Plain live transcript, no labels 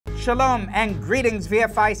Shalom and greetings,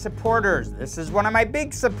 VFI supporters. This is one of my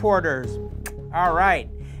big supporters. All right,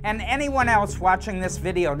 and anyone else watching this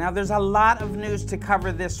video. Now, there's a lot of news to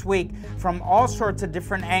cover this week from all sorts of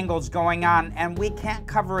different angles going on, and we can't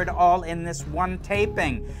cover it all in this one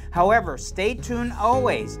taping. However, stay tuned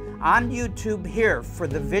always on YouTube here for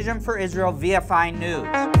the Vision for Israel VFI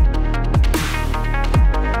News.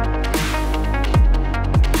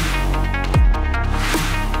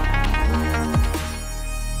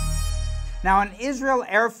 Now, an Israel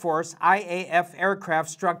Air Force IAF aircraft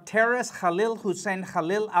struck terrorist Khalil Hussein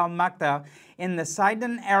Khalil al-Makta in the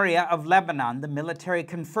Sidon area of Lebanon. The military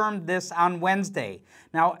confirmed this on Wednesday.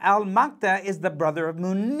 Now, al-Makta is the brother of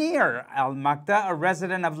Munir al-Makta, a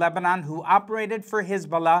resident of Lebanon who operated for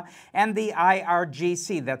Hezbollah and the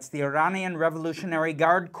IRGC, that's the Iranian Revolutionary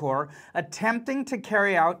Guard Corps, attempting to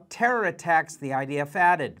carry out terror attacks, the IDF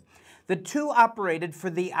added. The two operated for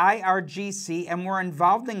the IRGC and were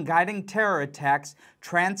involved in guiding terror attacks,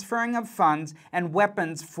 transferring of funds and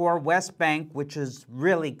weapons for West Bank, which is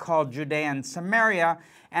really called Judea and Samaria,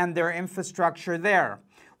 and their infrastructure there.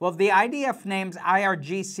 Well, the IDF names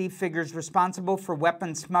IRGC figures responsible for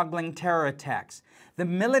weapon smuggling terror attacks. The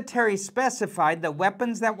military specified that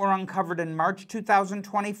weapons that were uncovered in March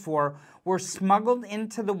 2024 were smuggled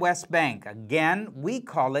into the West Bank. Again, we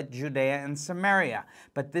call it Judea and Samaria,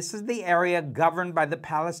 but this is the area governed by the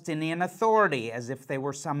Palestinian Authority, as if they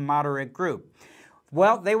were some moderate group.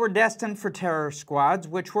 Well, they were destined for terror squads,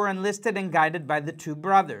 which were enlisted and guided by the two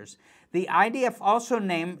brothers. The IDF also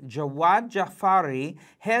named Jawad Jafari,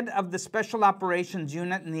 head of the Special Operations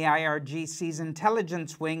Unit in the IRGC's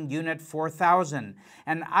Intelligence Wing, Unit 4000,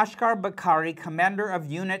 and Ashkar Bakari, commander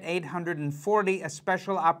of Unit 840, a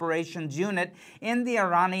Special Operations Unit in the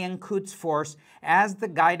Iranian Quds Force, as the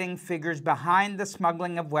guiding figures behind the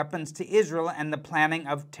smuggling of weapons to Israel and the planning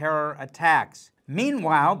of terror attacks.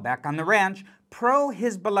 Meanwhile, back on the ranch,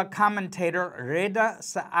 pro-Hezbollah commentator Reda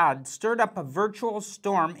Saad stirred up a virtual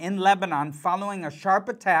storm in Lebanon following a sharp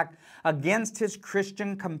attack against his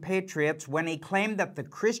Christian compatriots when he claimed that the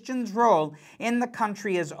Christians' role in the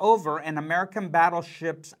country is over and American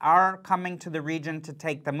battleships are coming to the region to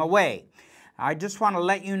take them away. I just want to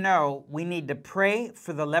let you know we need to pray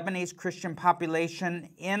for the Lebanese Christian population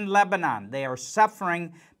in Lebanon. They are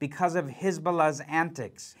suffering because of Hezbollah's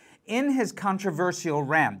antics. In his controversial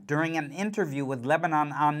rant during an interview with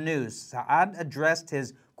Lebanon On News, Saad addressed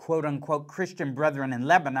his quote-unquote Christian brethren in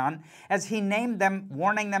Lebanon as he named them,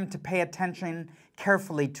 warning them to pay attention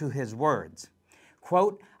carefully to his words.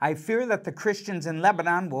 Quote, "I fear that the Christians in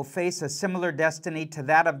Lebanon will face a similar destiny to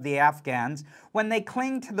that of the Afghans when they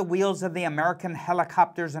cling to the wheels of the American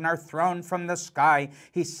helicopters and are thrown from the sky,"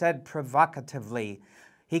 he said provocatively.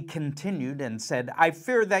 He continued and said, "I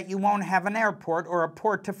fear that you won't have an airport or a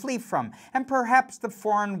port to flee from, and perhaps the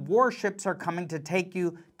foreign warships are coming to take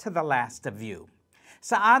you to the last of you."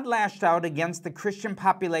 Saad lashed out against the Christian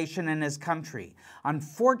population in his country.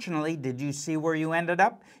 "Unfortunately, did you see where you ended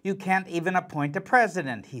up? You can't even appoint a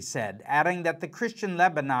president," he said, adding that the Christian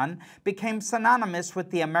Lebanon became synonymous with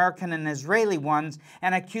the American and Israeli ones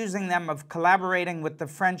and accusing them of collaborating with the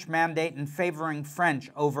French mandate and favoring French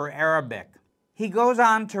over Arabic. He goes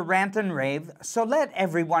on to rant and rave, "So let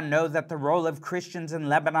everyone know that the role of Christians in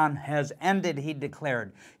Lebanon has ended," he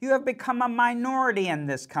declared. "You have become a minority in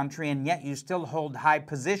this country, and yet you still hold high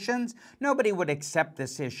positions. Nobody would accept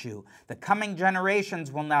this issue. The coming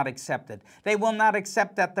generations will not accept it. They will not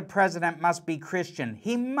accept that the president must be Christian.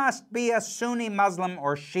 He must be a Sunni Muslim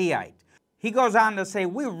or Shiite." He goes on to say,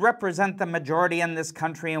 "We represent the majority in this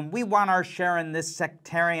country, and we want our share in this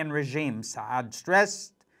sectarian regime," Saad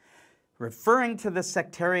stressed, referring to the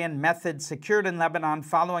sectarian method secured in Lebanon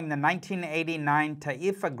following the 1989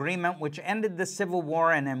 Taif Agreement, which ended the civil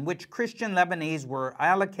war and in which Christian Lebanese were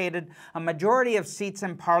allocated a majority of seats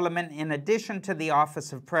in parliament in addition to the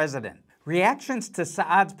office of president. Reactions to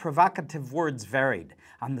Saad's provocative words varied.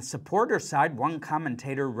 On the supporter side, one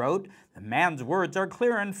commentator wrote, "The man's words are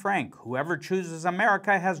clear and frank. Whoever chooses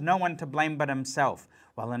America has no one to blame but himself."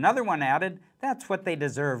 While another one added, "That's what they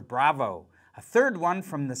deserve, bravo." A third one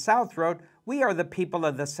from the South wrote, "We are the people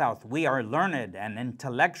of the South. We are learned and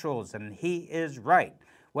intellectuals, and he is right."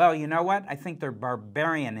 Well, you know what? I think they're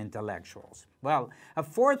barbarian intellectuals. Well, a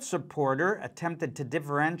fourth supporter attempted to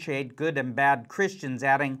differentiate good and bad Christians,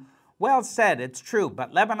 adding, "Well said, it's true,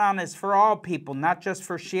 but Lebanon is for all people, not just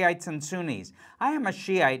for Shiites and Sunnis. I am a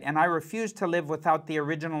Shiite, and I refuse to live without the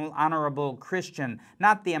original honorable Christian,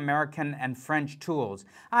 not the American and French tools.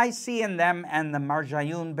 I see in them and the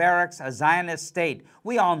Marjayun barracks a Zionist state.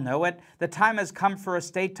 We all know it. The time has come for a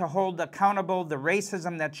state to hold accountable the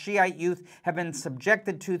racism that Shiite youth have been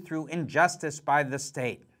subjected to through injustice by the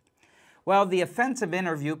state." Well, the offensive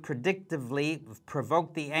interview predictably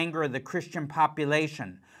provoked the anger of the Christian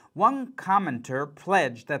population. One commenter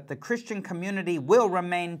pledged that the Christian community will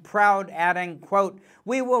remain proud, adding, quote,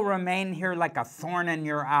 "We will remain here like a thorn in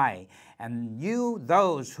your eye, and you,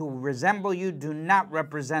 those who resemble you, do not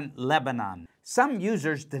represent Lebanon." Some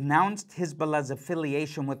users denounced Hezbollah's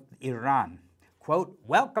affiliation with Iran. Quote,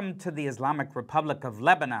 "Welcome to the Islamic Republic of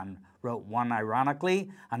Lebanon," wrote one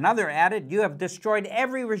ironically. Another added, "You have destroyed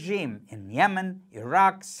every regime in Yemen,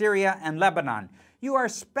 Iraq, Syria, and Lebanon. You are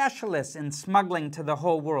specialists in smuggling to the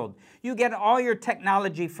whole world. You get all your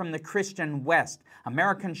technology from the Christian West.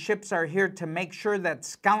 American ships are here to make sure that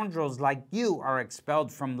scoundrels like you are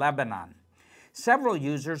expelled from Lebanon." Several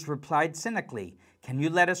users replied cynically, "Can you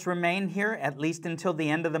let us remain here at least until the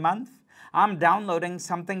end of the month? I'm downloading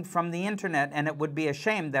something from the internet and it would be a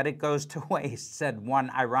shame that it goes to waste," said one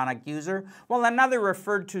ironic user, while another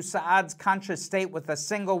referred to Saad's conscious state with a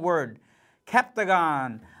single word,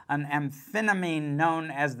 "Captagon," an amphetamine known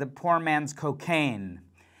as the poor man's cocaine.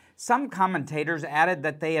 Some commentators added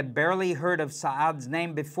that they had barely heard of Saad's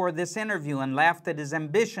name before this interview and laughed at his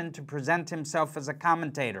ambition to present himself as a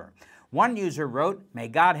commentator. One user wrote, "May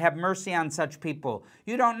God have mercy on such people.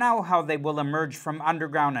 You don't know how they will emerge from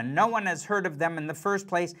underground, and no one has heard of them in the first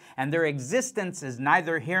place, and their existence is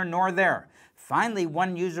neither here nor there." Finally,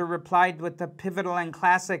 one user replied with the pivotal and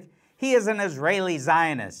classic, "He is an Israeli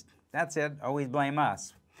Zionist." That's it, always blame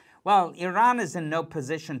us. Well, Iran is in no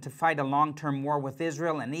position to fight a long-term war with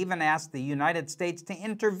Israel and even asked the United States to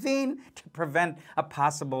intervene to prevent a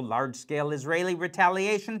possible large-scale Israeli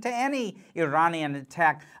retaliation to any Iranian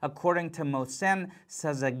attack, according to Mohsen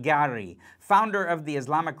Segal, founder of the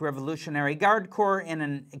Islamic Revolutionary Guard Corps, in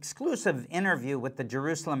an exclusive interview with the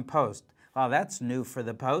Jerusalem Post. Well, that's new for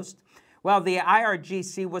the Post. Well, the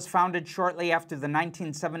IRGC was founded shortly after the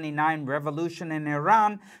 1979 revolution in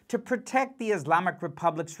Iran to protect the Islamic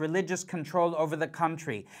Republic's religious control over the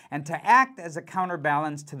country and to act as a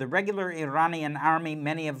counterbalance to the regular Iranian army,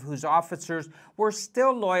 many of whose officers were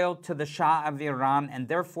still loyal to the Shah of Iran and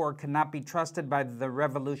therefore could not be trusted by the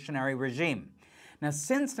revolutionary regime. Now,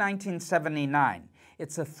 since 1979,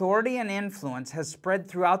 its authority and influence has spread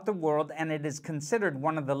throughout the world, and it is considered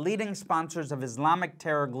one of the leading sponsors of Islamic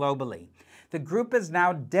terror globally. The group is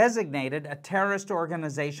now designated a terrorist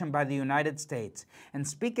organization by the United States. And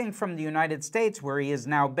speaking from the United States, where he is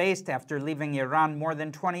now based after leaving Iran more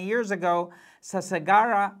than 20 years ago,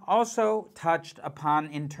 Segal also touched upon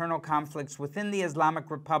internal conflicts within the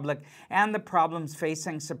Islamic Republic and the problems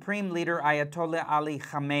facing Supreme Leader Ayatollah Ali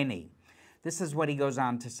Khamenei. This is what he goes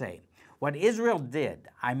on to say. What Israel did,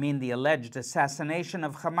 I mean the alleged assassination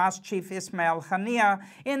of Hamas chief Ismail Haniyeh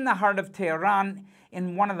in the heart of Tehran,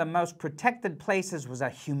 in one of the most protected places, was a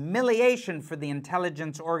humiliation for the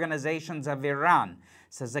intelligence organizations of Iran.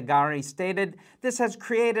 Segal stated, "This has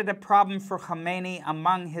created a problem for Khamenei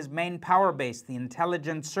among his main power base, the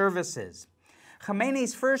intelligence services."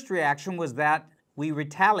 Khamenei's first reaction was that we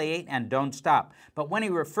retaliate and don't stop. But when he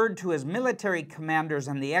referred to his military commanders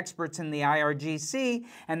and the experts in the IRGC,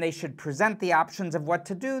 and they should present the options of what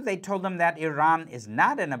to do, they told him that Iran is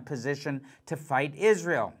not in a position to fight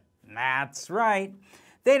Israel. That's right.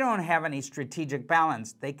 They don't have any strategic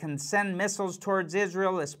balance. They can send missiles towards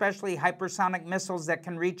Israel, especially hypersonic missiles that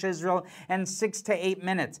can reach Israel in 6 to 8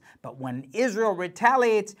 minutes. But when Israel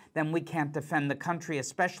retaliates, then we can't defend the country,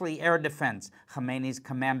 especially air defense, Khamenei's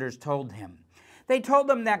commanders told him. They told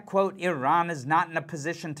him that, quote, "Iran is not in a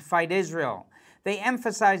position to fight Israel." They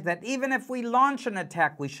emphasized that even if we launch an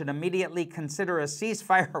attack, we should immediately consider a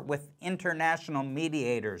ceasefire with international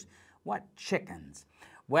mediators. What chickens?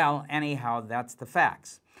 Well, anyhow, that's the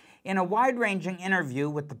facts. In a wide-ranging interview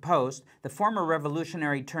with the Post, the former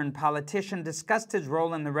revolutionary-turned-politician discussed his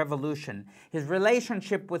role in the revolution, his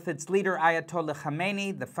relationship with its leader Ayatollah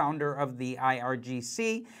Khamenei, the founder of the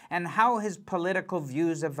IRGC, and how his political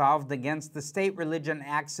views evolved against the state-religion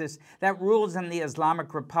axis that rules in the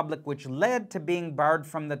Islamic Republic, which led to being barred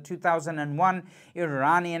from the 2001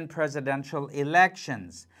 Iranian presidential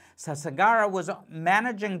elections. Segal was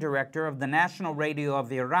managing director of the National Radio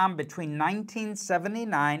of Iran between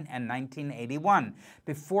 1979 and 1981,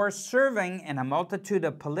 before serving in a multitude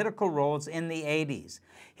of political roles in the 80s.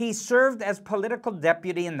 He served as political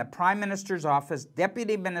deputy in the Prime Minister's office,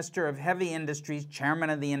 Deputy Minister of Heavy Industries,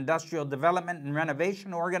 Chairman of the Industrial Development and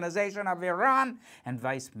Renovation Organization of Iran, and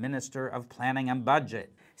Vice Minister of Planning and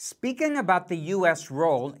Budget. Speaking about the U.S.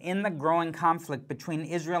 role in the growing conflict between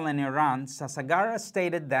Israel and Iran, Segal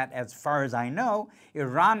stated that, as far as I know,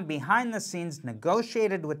 Iran behind the scenes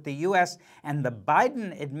negotiated with the U.S. and the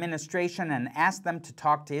Biden administration and asked them to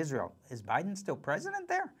talk to Israel. Is Biden still president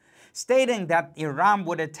there? stating that Iran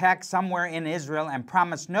would attack somewhere in Israel and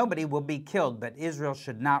promised nobody will be killed, but Israel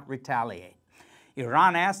should not retaliate.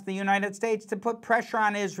 Iran asked the United States to put pressure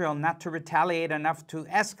on Israel not to retaliate enough to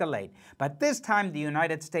escalate, but this time the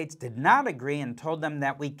United States did not agree and told them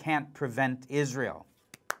that we can't prevent Israel.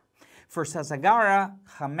 For Segal,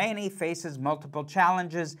 Khamenei faces multiple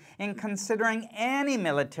challenges in considering any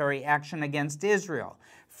military action against Israel.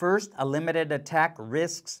 First, a limited attack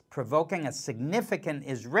risks provoking a significant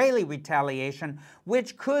Israeli retaliation,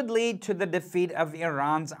 which could lead to the defeat of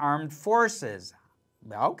Iran's armed forces.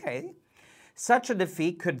 Okay. Such a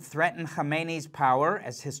defeat could threaten Khamenei's power,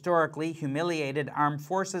 as historically humiliated armed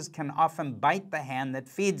forces can often bite the hand that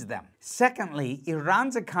feeds them. Secondly,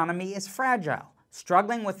 Iran's economy is fragile,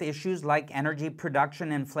 struggling with issues like energy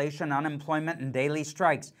production, inflation, unemployment, and daily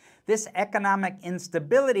strikes. This economic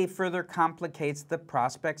instability further complicates the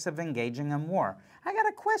prospects of engaging in war. I got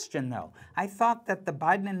a question, though. I thought that the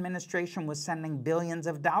Biden administration was sending billions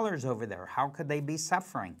of dollars over there. How could they be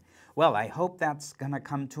suffering? Well, I hope that's going to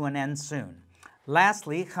come to an end soon.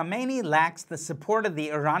 Lastly, Khamenei lacks the support of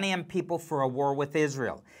the Iranian people for a war with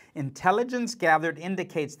Israel. Intelligence gathered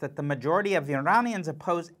indicates that the majority of Iranians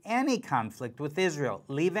oppose any conflict with Israel,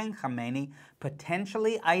 leaving Khamenei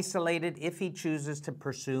potentially isolated if he chooses to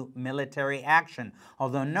pursue military action,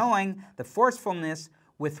 although knowing the forcefulness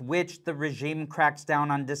with which the regime cracks down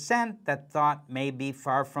on dissent, that thought may be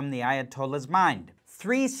far from the Ayatollah's mind.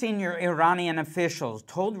 3 senior Iranian officials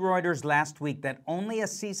told Reuters last week that only a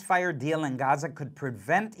ceasefire deal in Gaza could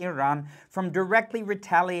prevent Iran from directly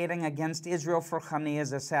retaliating against Israel for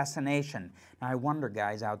Khamenei's assassination. Now, I wonder,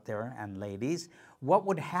 guys out there and ladies, what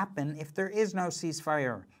would happen if there is no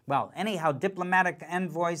ceasefire? Well, anyhow, diplomatic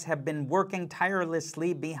envoys have been working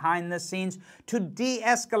tirelessly behind the scenes to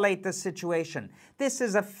de-escalate the situation. This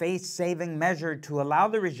is a face-saving measure to allow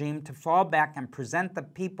the regime to fall back and present the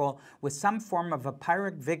people with some form of a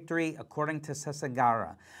Pyrrhic victory, according to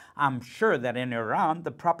Segal. I'm sure that in Iran,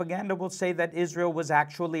 the propaganda will say that Israel was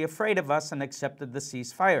actually afraid of us and accepted the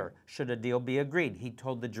ceasefire, should a deal be agreed, he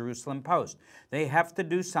told the Jerusalem Post. They have to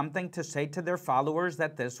do something to say to their followers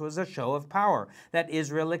that this was a show of power, that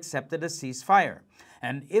Israel accepted a ceasefire.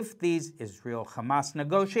 And if these Israel-Hamas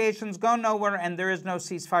negotiations go nowhere and there is no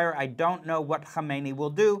ceasefire, I don't know what Khamenei will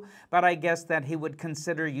do, but I guess that he would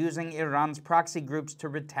consider using Iran's proxy groups to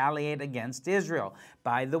retaliate against Israel.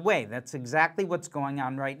 By the way, that's exactly what's going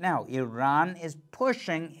on right now. Iran is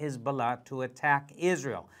pushing Hezbollah to attack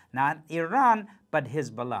Israel. Not Iran, but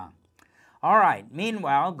Hezbollah. All right,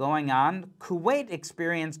 meanwhile, going on, Kuwait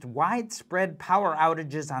experienced widespread power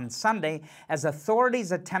outages on Sunday as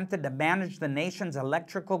authorities attempted to manage the nation's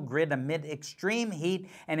electrical grid amid extreme heat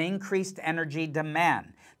and increased energy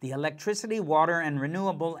demand. The Electricity, Water, and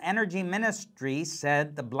Renewable Energy Ministry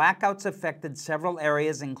said the blackouts affected several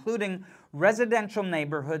areas, including residential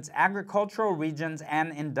neighborhoods, agricultural regions,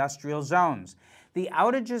 and industrial zones. The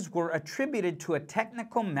outages were attributed to a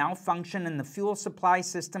technical malfunction in the fuel supply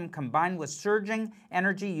system combined with surging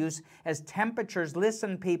energy use as temperatures,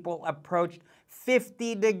 listen people, approached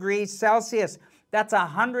 50 degrees Celsius. That's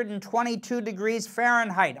 122 degrees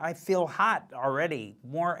Fahrenheit. I feel hot already.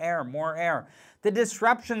 More air, more air. The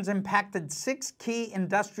disruptions impacted 6 key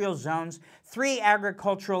industrial zones, 3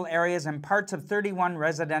 agricultural areas, and parts of 31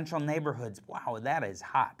 residential neighborhoods. Wow, that is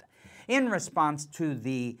hot. In response to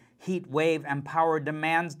the heat wave and power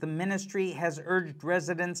demands, the ministry has urged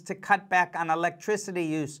residents to cut back on electricity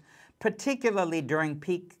use, particularly during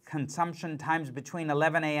peak consumption times between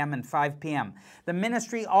 11 a.m. and 5 p.m. The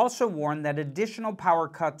ministry also warned that additional power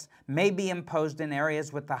cuts may be imposed in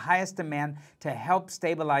areas with the highest demand to help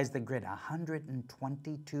stabilize the grid.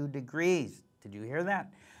 122 degrees. Did you hear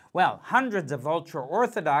that? Well, hundreds of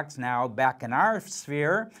ultra-Orthodox, now back in our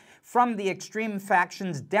sphere, from the extreme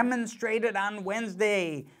factions demonstrated on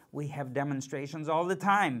Wednesday. We have demonstrations all the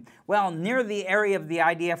time. Well, near the area of the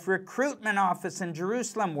IDF recruitment office in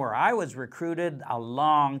Jerusalem, where I was recruited a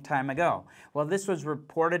long time ago. Well, this was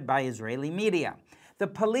reported by Israeli media. The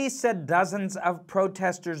police said dozens of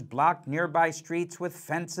protesters blocked nearby streets with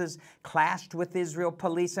fences, clashed with Israel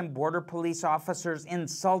police and border police officers,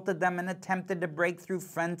 insulted them, and attempted to break through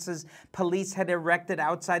fences police had erected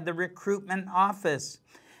outside the recruitment office.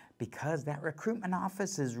 Because that recruitment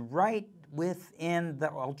office is right within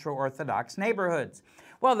the ultra-Orthodox neighborhoods.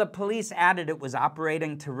 Well, the police added it was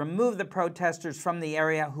operating to remove the protesters from the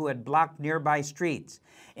area who had blocked nearby streets.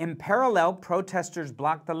 In parallel, protesters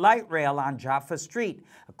blocked the light rail on Jaffa Street.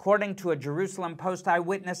 According to a Jerusalem Post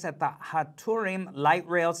eyewitness at the Haturim light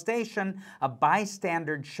rail station, a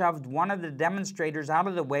bystander shoved one of the demonstrators out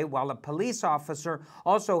of the way while a police officer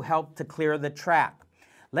also helped to clear the track.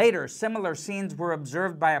 Later, similar scenes were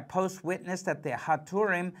observed by a post witness at the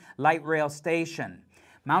Haturim light rail station.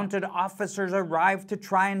 Mounted officers arrived to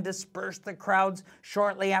try and disperse the crowds.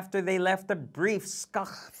 Shortly after they left, a brief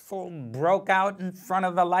scuffle broke out in front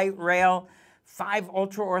of the light rail. 5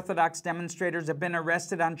 ultra-Orthodox demonstrators have been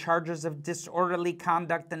arrested on charges of disorderly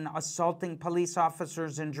conduct and assaulting police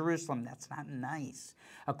officers in Jerusalem. That's not nice,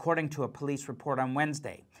 according to a police report on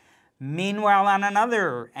Wednesday. Meanwhile, on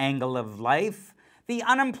another angle of life, the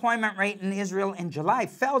unemployment rate in Israel in July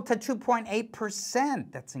fell to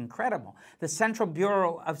 2.8%. That's incredible. The Central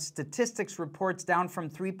Bureau of Statistics reports down from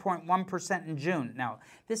 3.1% in June. Now,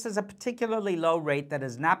 this is a particularly low rate that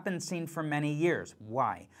has not been seen for many years.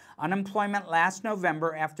 Why? Unemployment last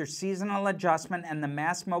November, after seasonal adjustment and the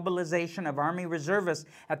mass mobilization of Army reservists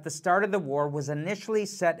at the start of the war, was initially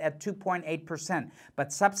set at 2.8%,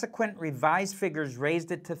 but subsequent revised figures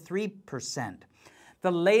raised it to 3%.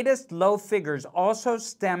 The latest low figures also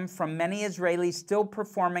stem from many Israelis still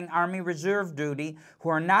performing Army Reserve duty who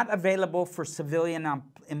are not available for civilian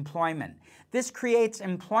employment. This creates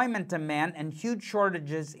employment demand and huge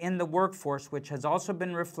shortages in the workforce, which has also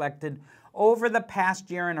been reflected over the past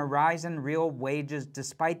year in a rise in real wages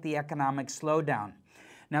despite the economic slowdown.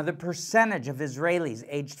 Now, the percentage of Israelis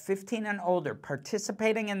aged 15 and older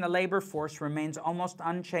participating in the labor force remains almost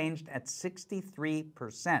unchanged at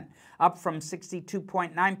 63%, up from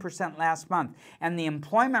 62.9% last month. And the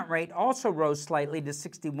employment rate also rose slightly to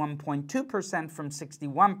 61.2% from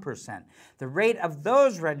 61%. The rate of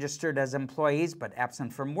those registered as employees but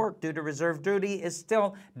absent from work due to reserve duty is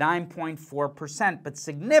still 9.4%, but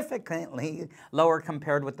significantly lower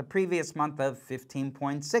compared with the previous month of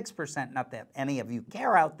 15.6%. Not that any of you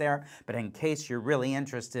care out there, but in case you're really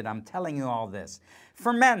interested, I'm telling you all this.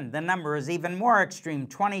 For men, the number is even more extreme.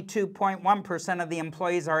 22.1% of the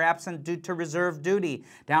employees are absent due to reserve duty,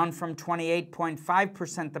 down from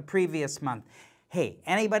 28.5% the previous month. Hey,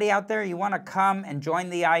 anybody out there, you want to come and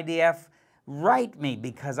join the IDF? Write me,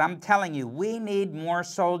 because I'm telling you, we need more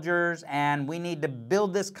soldiers and we need to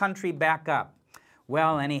build this country back up.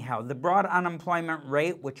 Well, anyhow, the broad unemployment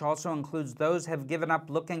rate, which also includes those who have given up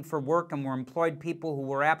looking for work and were employed people who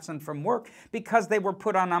were absent from work because they were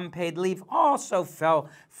put on unpaid leave, also fell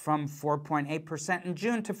from 4.8% in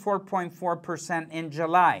June to 4.4% in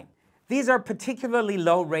July. These are particularly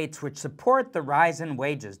low rates which support the rise in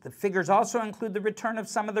wages. The figures also include the return of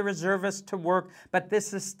some of the reservists to work, but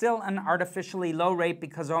this is still an artificially low rate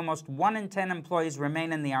because almost 1 in 10 employees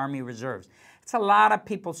remain in the Army Reserves. It's a lot of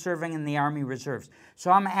people serving in the Army Reserves.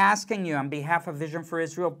 So I'm asking you on behalf of Vision for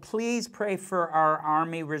Israel, please pray for our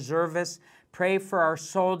Army Reservists, pray for our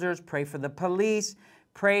soldiers, pray for the police,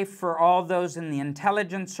 pray for all those in the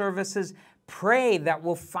intelligence services. Pray that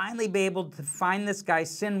we'll finally be able to find this guy,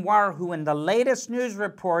 Sinwar, who in the latest news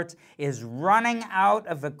reports is running out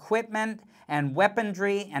of equipment and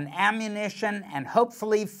weaponry and ammunition and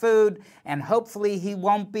hopefully food, and hopefully he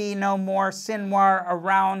won't be no more Sinwar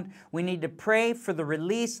around. We need to pray for the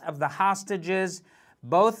release of the hostages,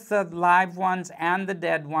 both the live ones and the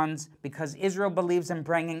dead ones, because Israel believes in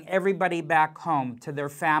bringing everybody back home to their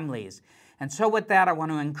families. And so with that, I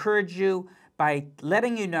want to encourage you by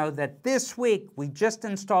letting you know that this week we just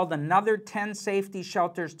installed another 10 safety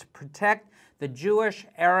shelters to protect the Jewish,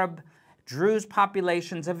 Arab, Druze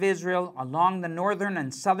populations of Israel along the northern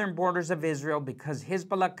and southern borders of Israel, because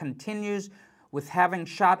Hezbollah continues with having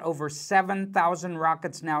shot over 7,000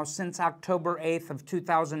 rockets now since October 8th of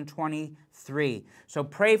 2023. So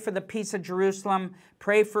pray for the peace of Jerusalem,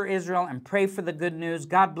 pray for Israel, and pray for the good news.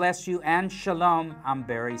 God bless you and shalom. I'm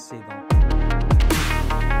Barry Segal.